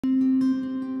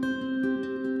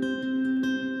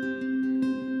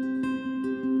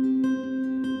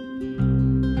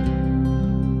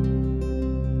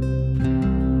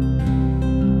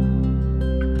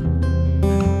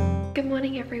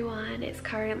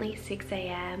currently 6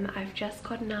 AM. I've just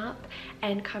gotten up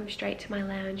and come straight to my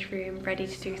lounge room ready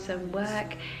to do some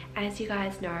work. As you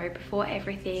guys know, before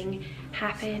everything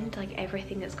happened, like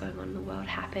everything that's going on in the world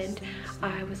happened,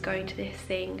 I was going to this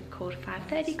thing called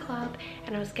 5:30 Club,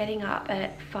 and I was getting up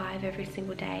at 5 every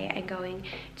single day and going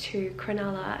to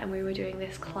Cronulla, and we were doing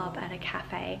this club at a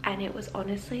cafe, and it was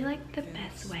honestly like the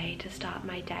best way to start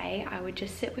my day. I would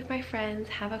just sit with my friends,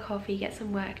 have a coffee, get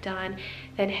some work done,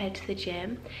 then head to the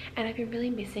gym, and I've been really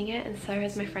missing it, and so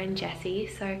has my friend Jessie.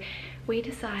 So we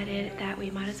decided that we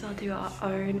might as well do our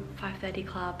own 5:30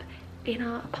 Club in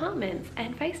our apartments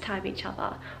and FaceTime each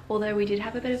other. Although we did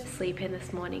have a bit of a sleep in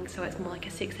this morning, so it's more like a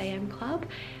 6 AM club.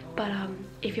 But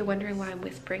if you're wondering why I'm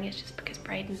whispering, it's just because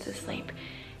Braden's asleep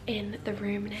in the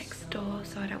room next door,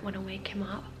 so I don't want to wake him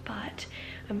up. But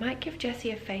I might give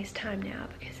Jessie a FaceTime now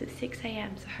because it's 6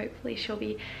 AM, so hopefully she'll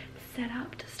be set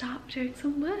up to start doing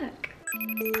some work.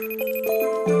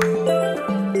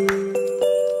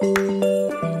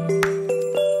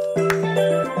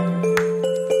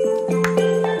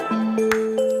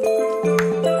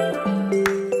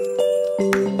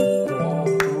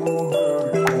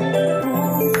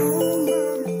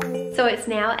 So it's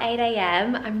now 8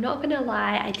 AM. I'm not gonna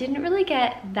lie, I didn't really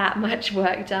get that much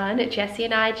work done. Jessie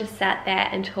and I just sat there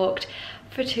and talked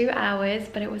for 2 hours,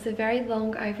 but it was a very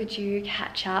long overdue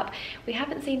catch up. We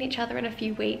haven't seen each other in a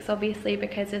few weeks, obviously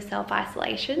because of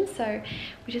self-isolation, so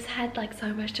we just had like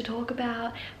so much to talk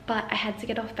about. But I had to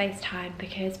get off FaceTime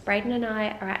because Braden and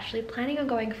I are actually planning on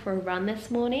going for a run this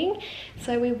morning.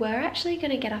 So we were actually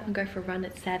gonna get up and go for a run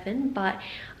at 7, but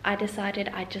I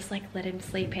decided I'd just like let him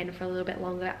sleep in for a little bit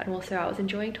longer, and also I was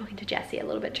enjoying talking to Jessie a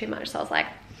little bit too much, so I was like,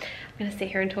 I'm gonna sit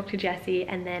here and talk to Jessie,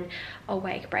 and then I'll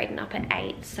wake Braden up at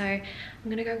 8. So I'm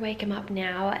gonna go wake him up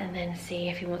now and then see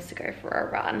if he wants to go for a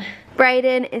run.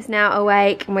 Braden is now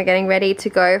awake and we're getting ready to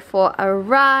go for a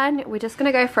run. We're just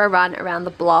gonna go for a run around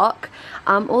the block,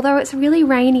 although it's really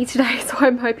rainy today, so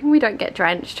I'm hoping we don't get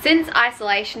drenched. Since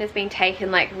isolation has been taken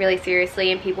like really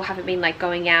seriously and people haven't been like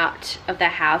going out of their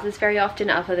houses very often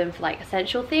other than for like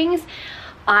essential things,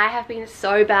 I have been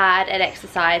so bad at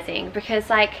exercising because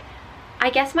like, I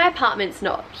guess my apartment's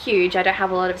not huge. I don't have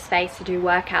a lot of space to do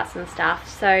workouts and stuff,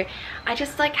 so I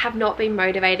just like have not been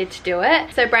motivated to do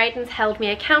it. So Braden's held me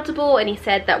accountable and he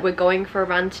said that we're going for a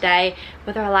run today,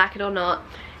 whether I like it or not.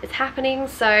 It's happening,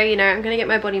 so you know, I'm gonna get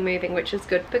my body moving, which is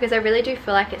good because I really do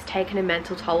feel like it's taken a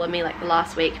mental toll on me like the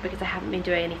last week because I haven't been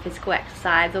doing any physical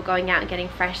exercise or going out and getting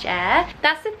fresh air.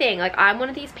 That's the thing, like I'm one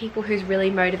of these people who's really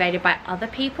motivated by other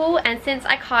people, and since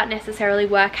I can't necessarily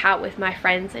work out with my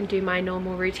friends and do my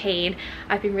normal routine,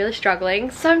 I've been really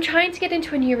struggling. So I'm trying to get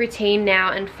into a new routine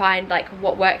now and find like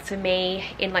what works for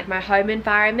me in like my home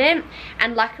environment,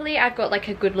 and luckily I've got like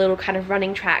a good little kind of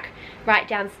running track right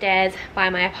downstairs by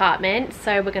my apartment,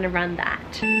 so we're gonna run that.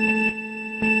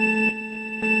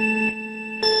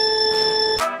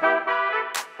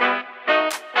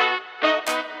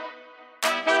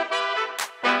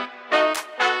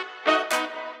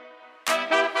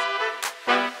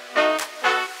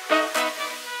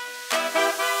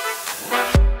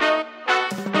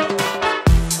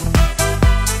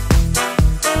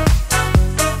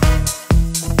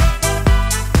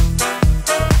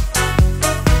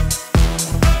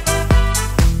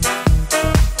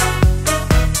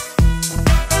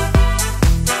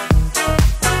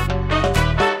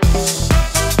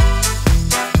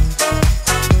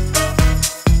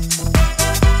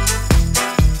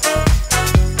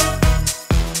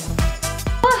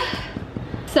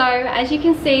 So as you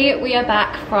can see, we are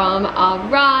back from our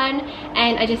run,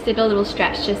 and I just did a little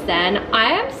stretch just then.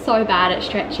 I am so bad at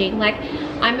stretching. Like,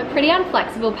 I'm a pretty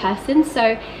unflexible person,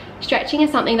 so stretching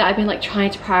is something that I've been like trying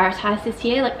to prioritize this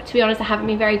year. Like, to be honest, I haven't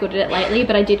been very good at it lately,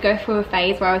 but I did go through a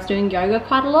phase where I was doing yoga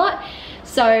quite a lot.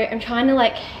 So I'm trying to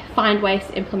like find ways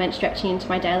to implement stretching into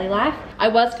my daily life. I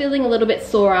was feeling a little bit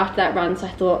sore after that run, so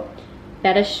I thought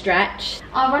better stretch.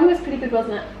 Our run was pretty good,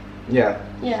 wasn't it? Yeah.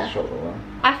 Yeah. Short little run.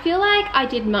 I feel like I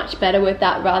did much better with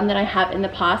that run than I have in the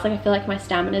past. Like, I feel like my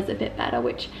stamina is a bit better,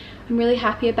 which I'm really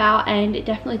happy about, and it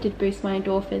definitely did boost my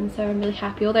endorphins, so I'm really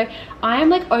happy. Although I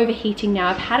am like overheating now.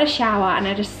 I've had a shower and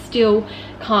I just still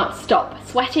can't stop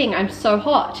sweating. I'm so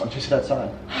hot. Why don't you sit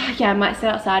outside? Yeah, I might sit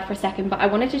outside for a second, but I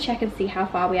wanted to check and see how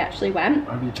far we actually went.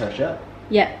 Have you touched yet?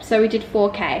 Yep, so we did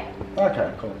 4K.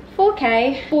 Okay, cool.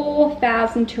 4K,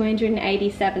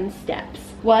 4,287 steps.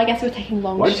 Well, I guess we're taking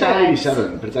long strides. Why did you say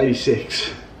 87, but it's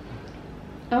 86?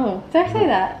 Oh, did I say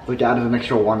that? Like, added an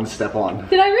extra 1 step on.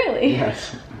 Did I really?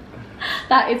 Yes.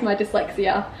 That is my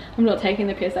dyslexia. I'm not taking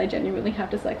the piss, I genuinely have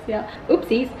dyslexia.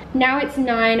 Oopsies. Now it's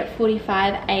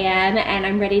 9:45 a.m. and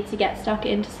I'm ready to get stuck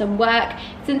into some work.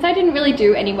 Since I didn't really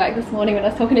do any work this morning when I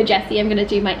was talking to Jessie, I'm gonna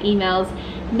do my emails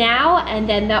now and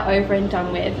then they're over and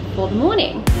done with for the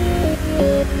morning.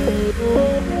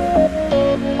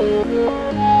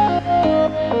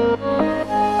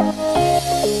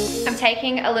 I'm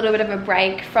taking a little bit of a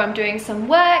break from doing some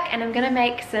work and I'm gonna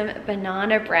make some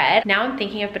banana bread. Now I'm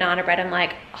thinking of banana bread, I'm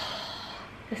like, oh,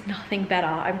 there's nothing better.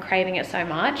 I'm craving it so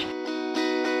much.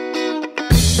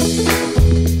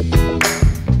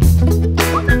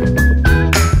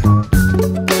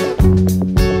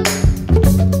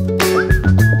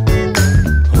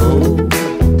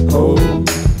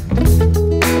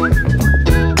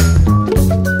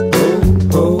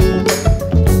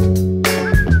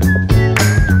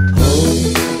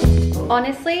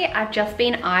 Honestly, I've just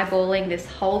been eyeballing this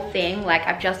whole thing. Like,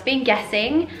 I've just been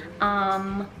guessing.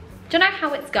 Don't know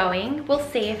how it's going. We'll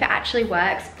see if it actually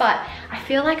works, but I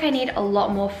feel like I need a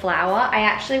lot more flour. I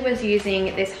actually was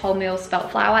using this wholemeal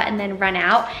spelt flour and then ran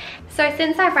out. So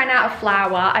since I've run out of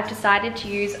flour, I've decided to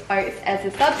use oats as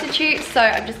a substitute. So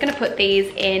I'm just gonna put these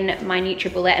in my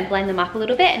NutriBullet and blend them up a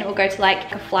little bit and it will go to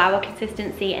like a flour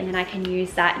consistency and then I can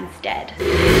use that instead.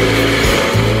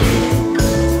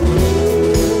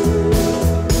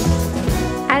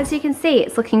 As you can see,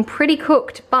 it's looking pretty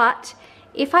cooked, but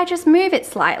if I just move it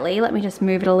slightly, let me just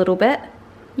move it a little bit,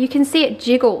 you can see it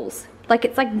jiggles, like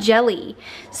it's like jelly.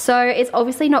 So it's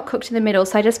obviously not cooked in the middle.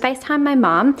 So I just FaceTimed my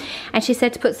mum and she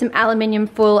said to put some aluminium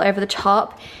foil over the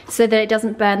top so that it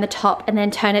doesn't burn the top and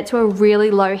then turn it to a really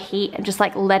low heat and just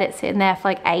like let it sit in there for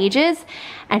like ages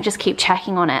and just keep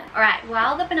checking on it. All right,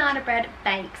 while the banana bread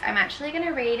bakes, I'm actually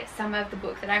gonna read some of the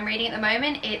book that I'm reading at the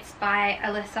moment. It's by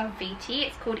Alyssa Vitti.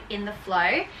 It's called In the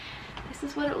Flow. This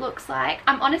is what it looks like.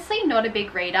 I'm honestly not a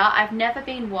big reader. I've never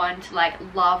been one to like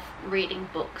love reading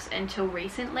books until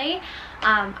recently.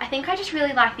 I think I just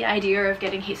really like the idea of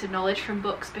getting heaps of knowledge from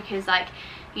books because like,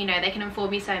 you know, they can inform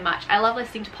me so much. I love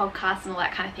listening to podcasts and all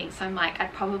that kind of thing, so I'm like,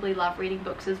 I'd probably love reading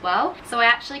books as well. So I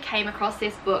actually came across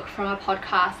this book from a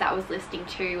podcast that I was listening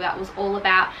to that was all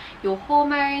about your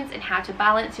hormones and how to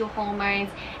balance your hormones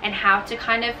and how to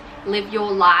kind of live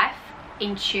your life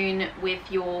in tune with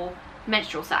your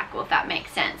menstrual cycle, if that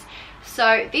makes sense.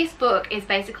 So this book is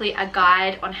basically a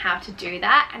guide on how to do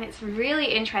that and it's really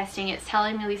interesting. It's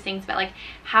telling me these things about like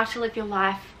how to live your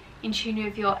life in tune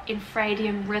with your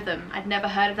infradian rhythm. I'd never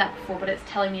heard of that before, but it's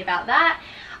telling me about that.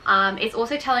 It's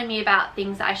also telling me about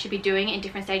things that I should be doing in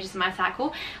different stages of my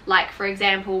cycle, like for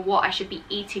example what I should be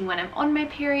eating when I'm on my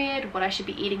period, what I should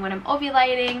be eating when I'm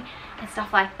ovulating and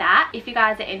stuff like that. If you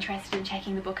guys are interested in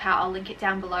checking the book out, I'll link it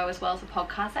down below as well as the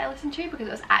podcast I listened to because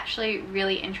it was actually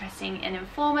really interesting and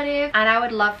informative. And I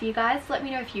would love for you guys to let me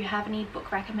know if you have any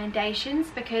book recommendations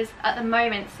because at the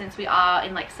moment, since we are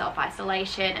in like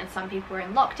self-isolation and some people are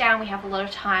in lockdown, we have a lot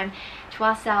of time to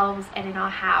ourselves and in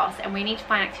our house and we need to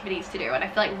find activities to do, and I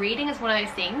feel like reading is one of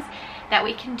those things that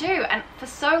we can do. And for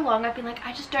so long I've been like,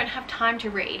 I just don't have time to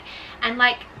read, and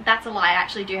like that's a lie. I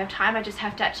actually do have time, I just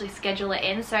have to actually schedule it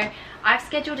in. So I've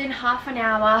scheduled in half an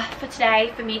hour for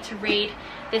today for me to read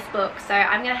this book, so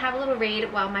I'm gonna have a little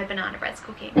read while my banana bread's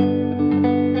cooking.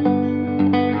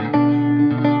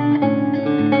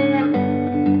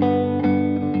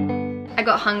 I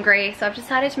got hungry, so I've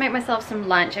decided to make myself some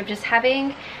lunch. I'm just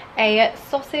having a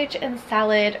sausage and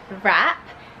salad wrap.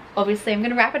 Obviously I'm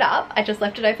gonna wrap it up. I just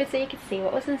left it open so you can see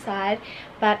what was inside,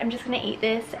 but I'm just gonna eat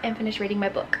this and finish reading my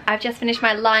book. I've just finished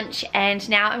my lunch and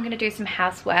now I'm gonna do some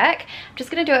housework. I'm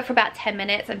just gonna do it for about 10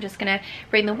 minutes. I'm just gonna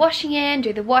bring the washing in,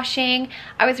 do the washing.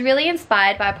 I was really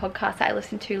inspired by a podcast that I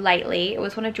listened to lately. It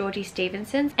was one of Georgie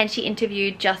Stevenson's and she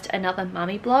interviewed Just Another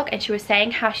Mummy blog and she was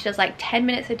saying how she does like 10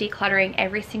 minutes of decluttering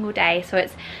every single day, so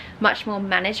it's much more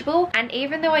manageable. And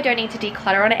even though I don't need to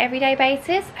declutter on an everyday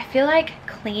basis, I feel like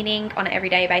cleaning on an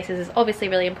everyday basis is obviously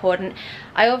really important.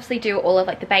 I obviously do all of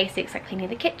like the basics like cleaning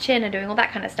the kitchen and doing all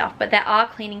that kind of stuff, but there are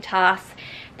cleaning tasks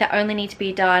that only need to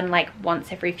be done like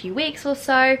once every few weeks or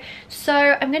so. So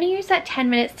I'm going to use that 10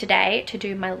 minutes today to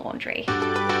do my laundry.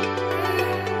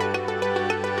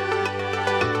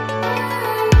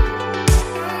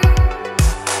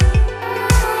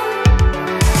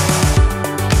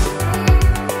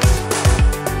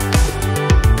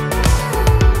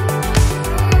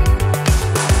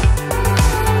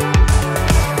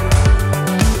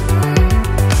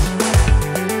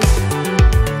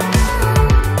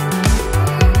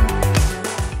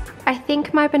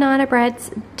 My banana bread's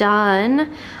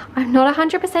done. I'm not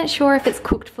 100% sure if it's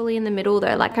cooked fully in the middle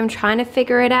though. Like I'm trying to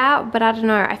figure it out, but I don't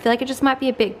know. I feel like it just might be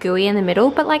a bit gooey in the middle,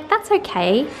 but like that's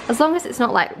okay. As long as it's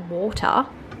not like water.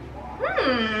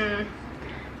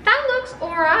 That looks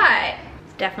all right.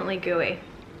 It's definitely gooey.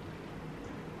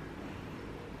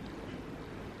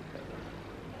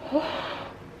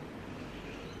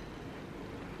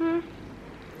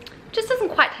 Just doesn't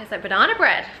quite taste like banana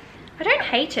bread. I don't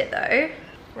hate it though.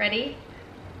 Ready?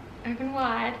 Open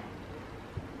wide.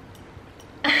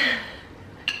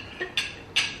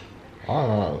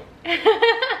 Oh.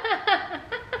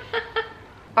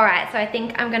 Alright, so I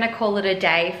think I'm gonna call it a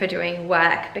day for doing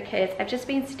work because I've just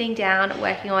been sitting down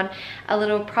working on a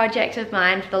little project of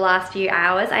mine for the last few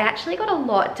hours. I actually got a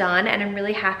lot done and I'm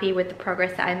really happy with the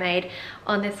progress that I made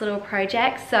on this little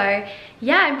project. So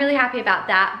yeah, I'm really happy about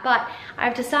that, but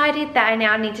I've decided that I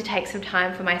now need to take some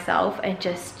time for myself and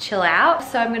just chill out.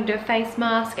 So I'm gonna do a face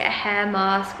mask, a hair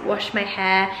mask, wash my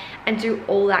hair and do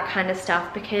all that kind of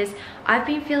stuff because I've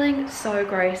been feeling so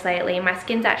gross lately. My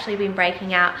skin's actually been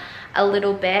breaking out a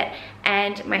little bit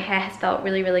and my hair has felt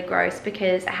really, really gross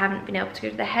because I haven't been able to go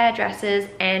to the hairdressers,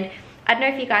 and I don't know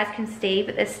if you guys can see,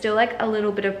 but there's still like a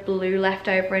little bit of blue left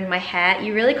over in my hair.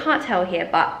 You really can't tell here,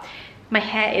 but my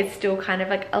hair is still kind of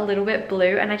like a little bit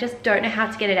blue and I just don't know how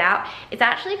to get it out. It's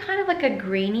actually kind of like a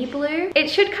greeny blue. It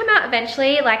should come out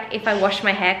eventually, like if I wash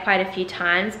my hair quite a few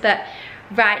times, but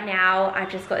right now I've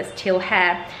just got this teal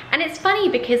hair. And it's funny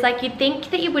because like you'd think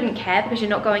that you wouldn't care because you're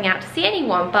not going out to see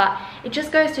anyone, but it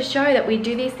just goes to show that we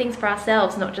do these things for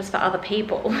ourselves, not just for other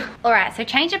people. Alright, so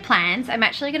change of plans. I'm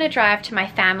actually gonna drive to my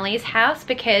family's house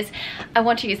because I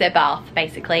want to use their bath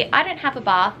basically. I don't have a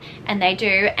bath and they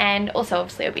do, and also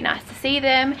obviously it'll be nice to see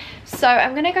them. So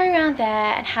I'm gonna go around there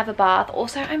and have a bath.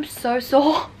 Also, I'm so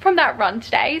sore from that run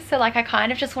today, so like I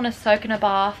kind of just want to soak in a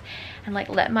bath and like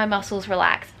let my muscles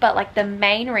relax. But like the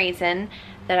main reason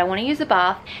that I want to use a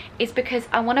bath is because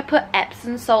I want to put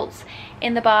Epsom salts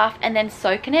in the bath and then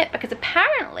soak in it, because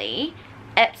apparently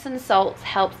Epsom salts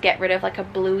helps get rid of like a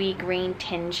bluey green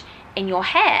tinge in your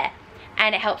hair,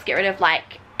 and it helps get rid of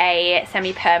like a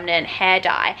semi-permanent hair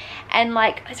dye. And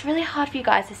like it's really hard for you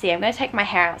guys to see. I'm going to take my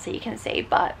hair out so you can see,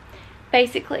 but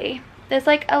basically there's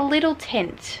like a little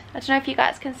tint. I don't know if you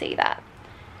guys can see that.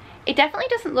 It definitely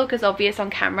doesn't look as obvious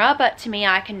on camera, but to me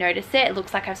I can notice it. It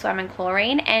looks like I've swam in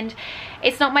chlorine, and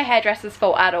it's not my hairdresser's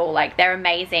fault at all. Like they're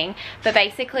amazing, but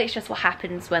basically it's just what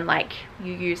happens when like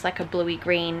you use like a bluey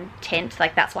green tint.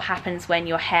 Like that's what happens when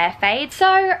your hair fades. So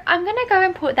I'm gonna go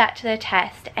and put that to the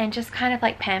test and just kind of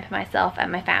like pamper myself at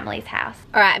my family's house.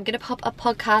 Alright, I'm gonna pop a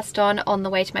podcast on the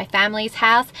way to my family's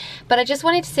house, but I just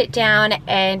wanted to sit down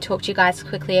and talk to you guys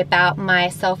quickly about my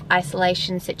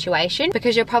self-isolation situation,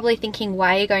 because you're probably thinking,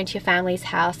 why are you going to your family's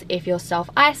house if you're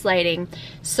self-isolating?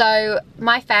 So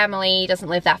my family doesn't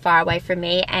live that far away from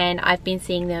me, and I've been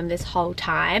seeing them this whole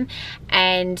time,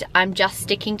 and I'm just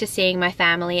sticking to seeing my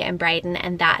family and Brayden,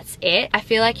 and that's it. I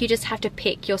feel like you just have to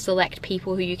pick your select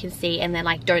people who you can see and then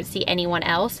like don't see anyone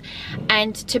else.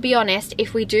 And to be honest,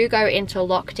 if we do go into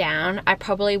lockdown, I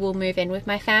probably will move in with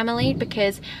my family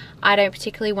because I don't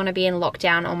particularly want to be in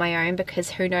lockdown on my own,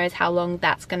 because who knows how long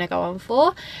that's going to go on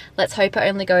for. Let's hope it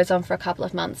only goes on for a couple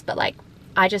of months, but like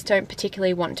I just don't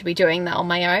particularly want to be doing that on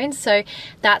my own. So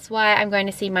that's why I'm going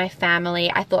to see my family.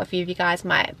 I thought a few of you guys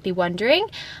might be wondering,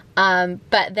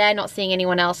 but they're not seeing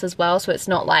anyone else as well, so it's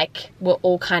not like we're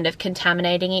all kind of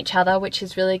contaminating each other, which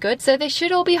is really good. So they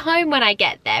should all be home when I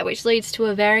get there, which leads to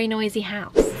a very noisy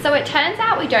house. So it turns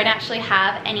out we don't actually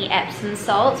have any Epsom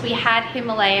salts. We had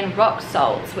Himalayan rock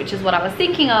salts, which is what I was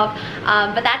thinking of,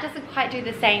 but that doesn't quite do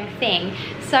the same thing.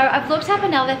 So I've looked up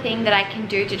another thing that I can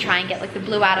do to try and get like the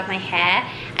blue out of my hair,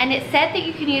 and it said that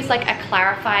you can use like a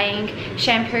clarifying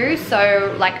shampoo.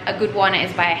 So like a good one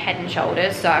is by Head and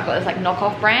Shoulders, so I've got this like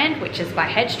knockoff brand which is by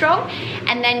Headstrong,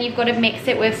 and then you've got to mix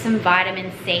it with some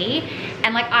vitamin C.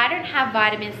 And like I don't have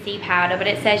vitamin C powder, but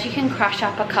it says you can crush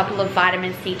up a couple of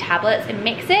vitamin C tablets and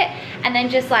mix it, and then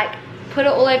just like put it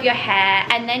all over your hair,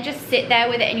 and then just sit there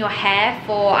with it in your hair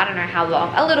for I don't know how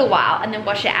long, a little while, and then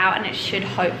wash it out, and it should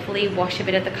hopefully wash a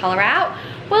bit of the color out.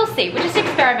 We'll see. We're just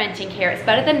experimenting here. It's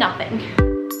better than nothing.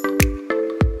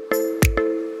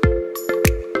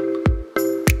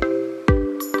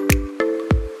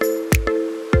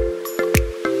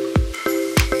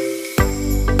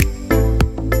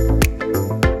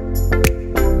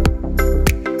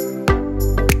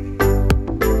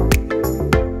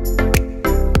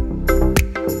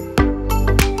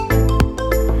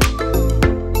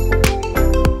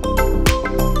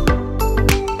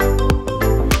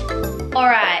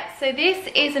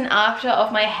 This is an after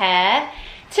of my hair.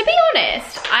 To be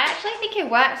honest, I actually think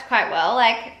it works quite well.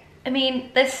 Like, I mean,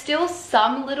 there's still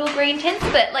some little green tints,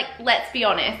 but like, let's be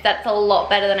honest, that's a lot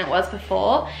better than it was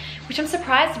before, which I'm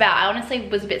surprised about. I honestly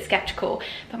was a bit skeptical,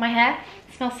 but my hair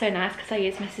smells so nice because I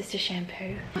use my sister's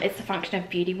shampoo. It's the Function of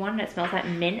Beauty one, and it smells like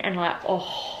mint, and like,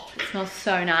 oh, it smells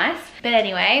so nice. But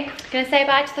anyway, gonna say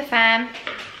bye to the fam.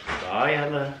 Bye,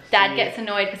 Anna. Dad gets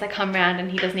annoyed because I come round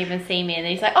and he doesn't even see me, and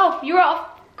then he's like, oh, you're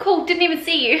off. Cool, didn't even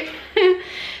see you.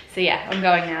 So yeah, I'm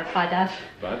going now. Bye, Dad.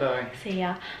 Bye-bye. See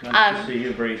ya. Nice to see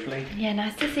you briefly. Yeah,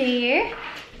 nice to see you.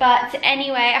 But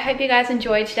anyway, I hope you guys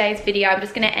enjoyed today's video. I'm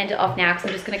just gonna end it off now because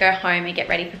I'm just gonna go home and get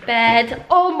ready for bed.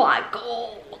 Oh my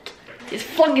God. Just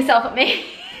flung yourself at me.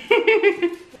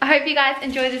 I hope you guys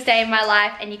enjoyed this day in my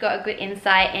life and you got a good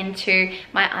insight into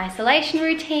my isolation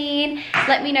routine.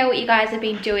 Let me know what you guys have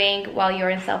been doing while you're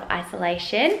in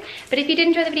self-isolation. But if you did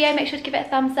enjoy the video, make sure to give it a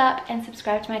thumbs up and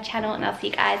subscribe to my channel, and I'll see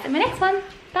you guys in my next one.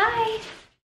 Bye.